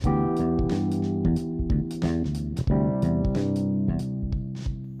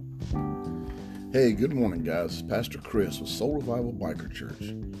Hey, good morning, guys. Pastor Chris with Soul Revival Biker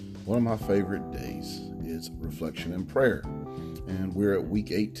Church. One of my favorite days is reflection and prayer. And we're at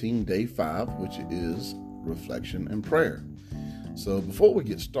week 18, day 5, which is reflection and prayer. So before we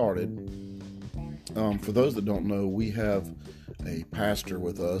get started, for those that don't know, we have a pastor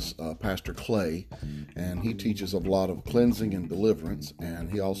with us, Pastor Clay, and he teaches a lot of cleansing and deliverance, and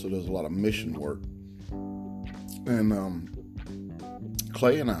he also does a lot of mission work. And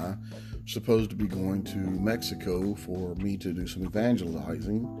Clay and I are supposed to be going to Mexico for me to do some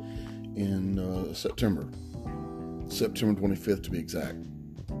evangelizing in September 25th to be exact.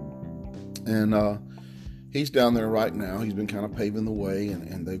 And he's down there right now. He's been kind of paving the way,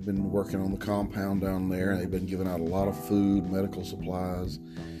 and they've been working on the compound down there. They've been giving out a lot of food, medical supplies,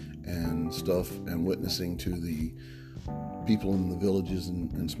 and stuff, and witnessing to the people in the villages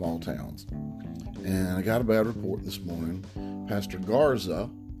and small towns. And I got a bad report this morning. Pastor Garza,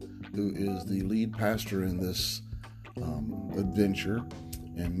 who is the lead pastor in this adventure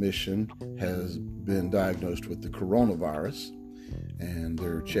and mission, has been diagnosed with the coronavirus. And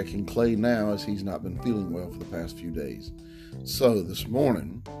they're checking Clay now, as he's not been feeling well for the past few days. So this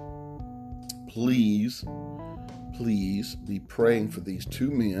morning, please be praying for these two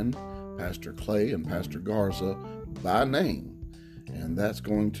men, Pastor Clay and Pastor Garza, by name. And that's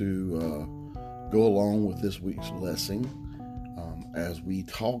going to go along with this week's lesson as we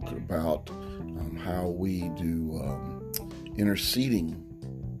talk about how we do interceding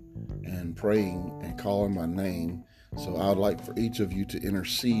and praying and calling by name. So I'd like for each of you to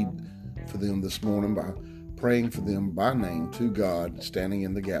intercede for them this morning by praying for them by name to God, standing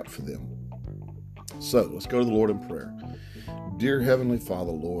in the gap for them. So let's go to the Lord in prayer. Dear Heavenly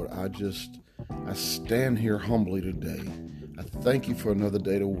Father, Lord, I stand here humbly today. I thank you for another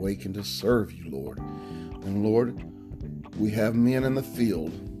day to wake and to serve you, Lord. And Lord, we have men in the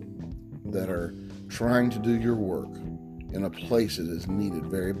field that are trying to do your work in a place that is needed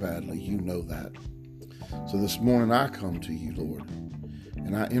very badly. You know that. So this morning I come to you, Lord,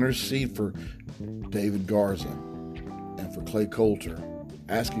 and I intercede for David Garza and for Clay Coulter,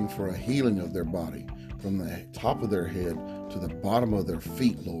 asking for a healing of their body from the top of their head to the bottom of their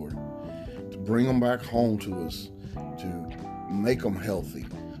feet, Lord, to bring them back home to us, to make them healthy,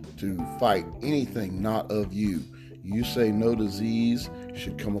 to fight anything not of you. You say no disease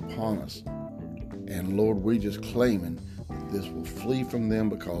should come upon us. And Lord, we just claiming that this will flee from them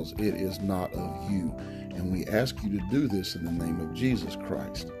because it is not of you. And we ask you to do this in the name of Jesus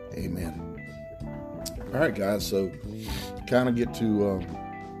Christ. Amen. All right, guys, so kind of get to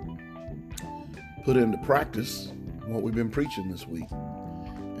put into practice what we've been preaching this week.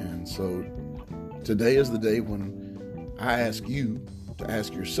 And so today is the day when I ask you to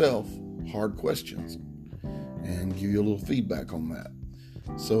ask yourself hard questions and give you a little feedback on that.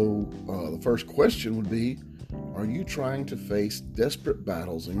 So the first question would be, are you trying to face desperate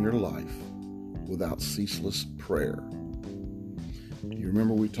battles in your life without ceaseless prayer? You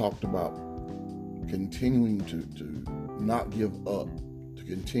remember we talked about continuing to not give up, to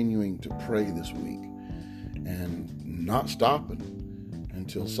continuing to pray this week, and not stopping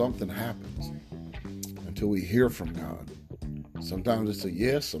until something happens, until we hear from God. Sometimes it's a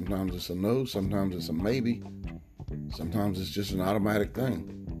yes, sometimes it's a no, sometimes it's a maybe, sometimes it's just an automatic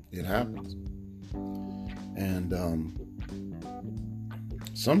thing. It happens. And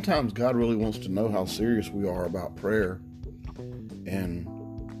sometimes God really wants to know how serious we are about prayer. And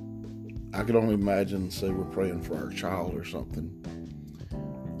I could only imagine, say we're praying for our child or something,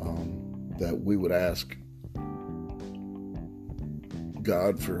 that we would ask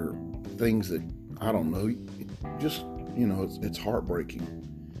God for things that, I don't know, just, it's heartbreaking.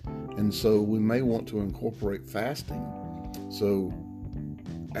 And so we may want to incorporate fasting. So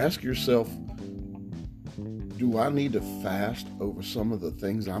ask yourself, do I need to fast over some of the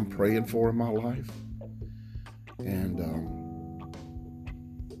things I'm praying for in my life? And,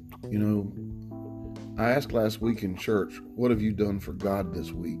 I asked last week in church, what have you done for God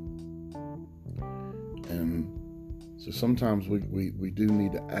this week? And so sometimes we do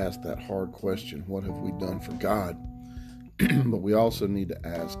need to ask that hard question, what have we done for God? But we also need to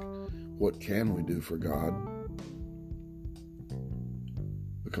ask, what can we do for God?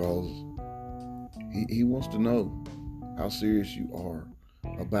 Because He wants to know how serious you are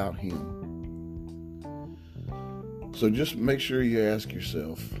about Him. So just make sure you ask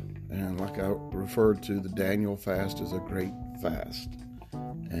yourself, and like I referred to, the Daniel fast is a great fast.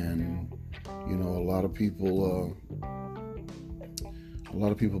 And, a lot of people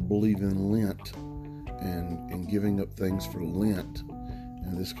believe in Lent and giving up things for Lent.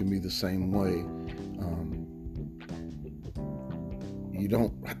 And this can be the same way. You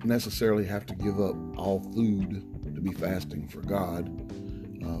don't necessarily have to give up all food to be fasting for God,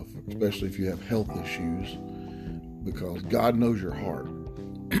 especially if you have health issues, because God knows your heart.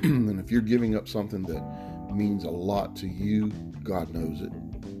 And if you're giving up something that means a lot to you, God knows it,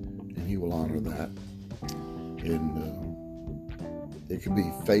 and He will honor that. And it could be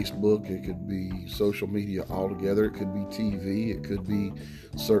Facebook, it could be social media altogether, it could be TV, it could be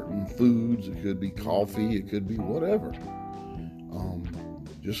certain foods, it could be coffee, it could be whatever.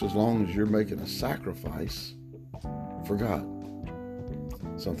 Just as long as you're making a sacrifice for God,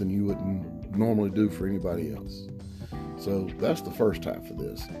 something you wouldn't normally do for anybody else. So that's the first half of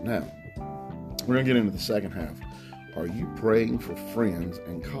this. Now, we're going to get into the second half. Are you praying for friends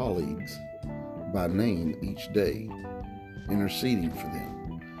and colleagues by name each day, interceding for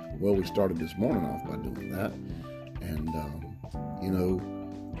them? Well, we started this morning off by doing that. And,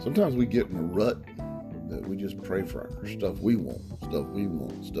 sometimes we get in a rut that we just pray for our stuff we want.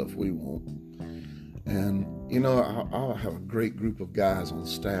 And, I have a great group of guys on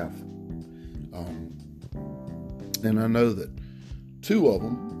staff. And I know that two of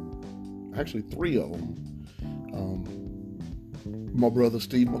them, actually three of them, my brother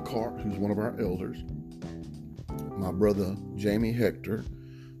Steve McCart, who's one of our elders, my brother Jamie Hector,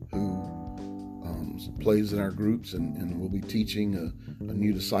 who plays in our groups and will be teaching a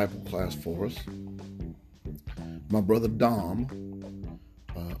new disciple class for us, my brother Dom,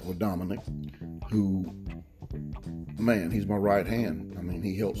 or Dominic, who, man, he's my right hand. I mean,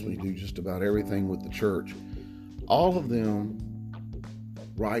 he helps me do just about everything with the church. All of them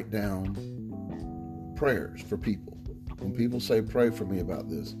write down prayers for people. When people say, pray for me about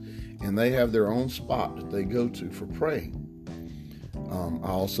this, and they have their own spot that they go to for praying. I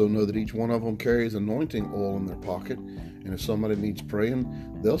also know that each one of them carries anointing oil in their pocket, and if somebody needs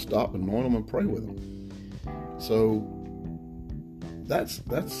praying, they'll stop, anoint them, and pray with them. So that's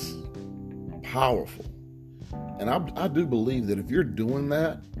powerful. And I do believe that if you're doing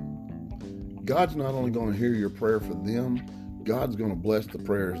that, God's not only going to hear your prayer for them, God's going to bless the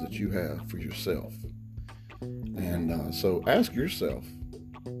prayers that you have for yourself. And so ask yourself,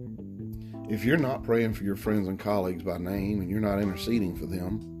 if you're not praying for your friends and colleagues by name and you're not interceding for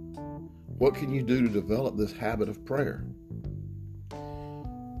them, what can you do to develop this habit of prayer?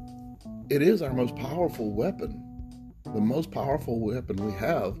 It is our most powerful weapon. The most powerful weapon we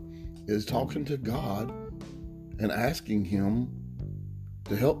have is talking to God and asking Him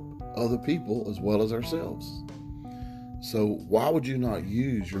to help other people as well as ourselves. So why would you not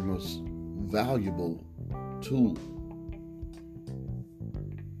use your most valuable tool?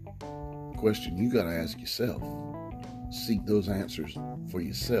 Question you got to ask yourself. Seek those answers for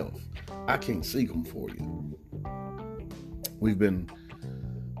yourself. I can't seek them for you. We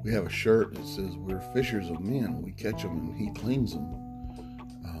have a shirt that says we're fishers of men. We catch them and He cleans them.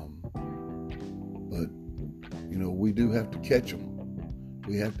 But we do have to catch them.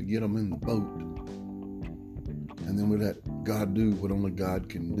 We have to get them in the boat. And then we let God do what only God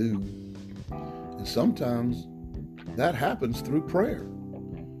can do. And sometimes that happens through prayer.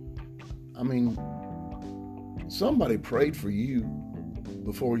 I mean, somebody prayed for you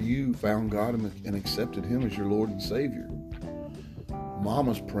before you found God and accepted Him as your Lord and Savior.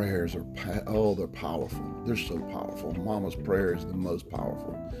 Mama's prayers they're powerful. They're so powerful. Mama's prayer is the most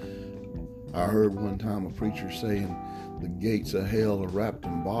powerful. I heard one time a preacher saying the gates of hell are wrapped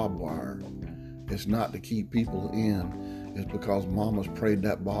in barbed wire. It's not to keep people in. It's because Mama's prayed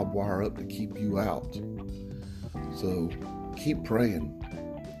that barbed wire up to keep you out. So keep praying.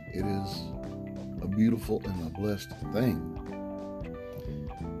 It is a beautiful and a blessed thing.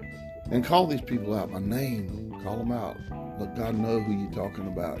 And call these people out by name. Call them out. Let God know who you're talking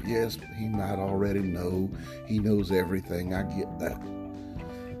about. Yes, He might already know. He knows everything. I get that.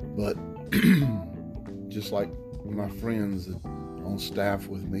 But just like my friends on staff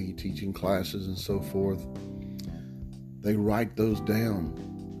with me, teaching classes and so forth, they write those down.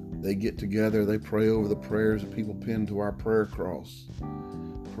 They get together. They pray over the prayers that people pin to our prayer cross.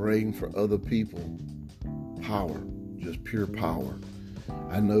 Praying for other people. Power. Just pure power.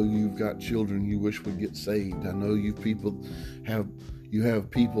 I know you've got children you wish would get saved. I know you have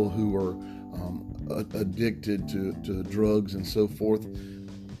people who are addicted to drugs and so forth.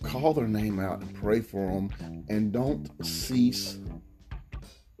 Call their name out and pray for them, and don't cease.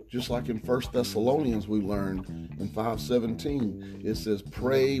 Just like in 1 Thessalonians we learned in 5:17, it says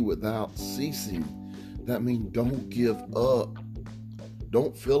pray without ceasing. That means don't give up.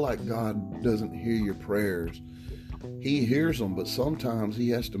 Don't feel like God doesn't hear your prayers. He hears them, but sometimes He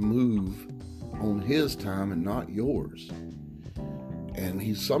has to move on His time and not yours. And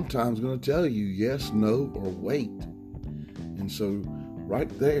He's sometimes going to tell you yes, no, or wait. And so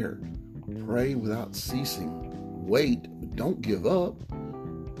right there. Pray without ceasing. Wait, but don't give up.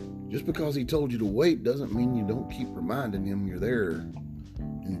 Just because he told you to wait doesn't mean you don't keep reminding him you're there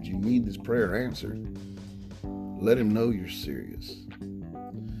and that you need this prayer answered. Let him know you're serious.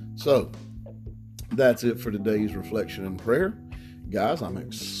 So, that's it for today's reflection and prayer. Guys, I'm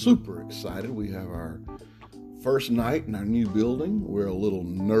super excited. We have our first night in our new building. We're a little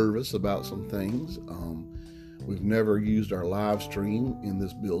nervous about some things. We've never used our live stream in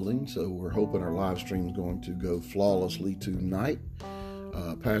this building, so we're hoping our live stream is going to go flawlessly tonight.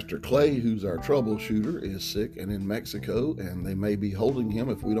 Pastor Clay, who's our troubleshooter, is sick and in Mexico, and they may be holding him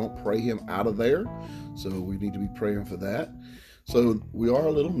if we don't pray him out of there. So we need to be praying for that. So we are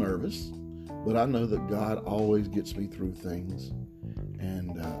a little nervous, but I know that God always gets me through things,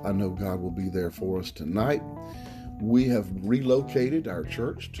 and I know God will be there for us tonight. We have relocated our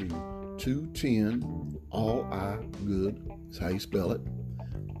church to 210 All I Good, is how you spell it,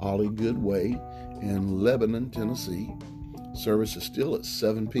 Ollie Good Way in Lebanon, Tennessee. Service is still at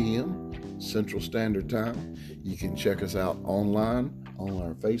 7 p.m. Central Standard Time. You can check us out online on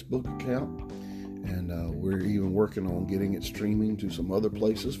our Facebook account, and we're even working on getting it streaming to some other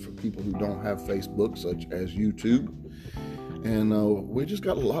places for people who don't have Facebook, such as YouTube. And we just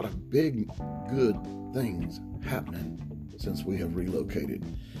got a lot of big, good things happening since we have relocated.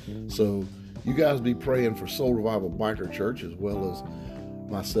 So you guys be praying for Soul Revival Biker Church, as well as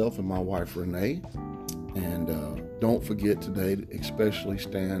myself and my wife Renee. And don't forget today to especially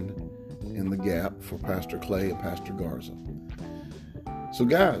stand in the gap for Pastor Clay and Pastor Garza. So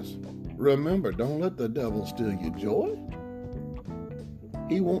guys, remember, don't let the devil steal your joy.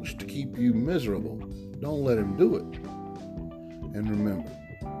 He wants to keep you miserable. Don't let him do it. And remember,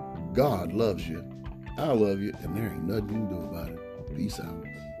 God loves you. I love you, and there ain't nothing you can do about it. Peace out.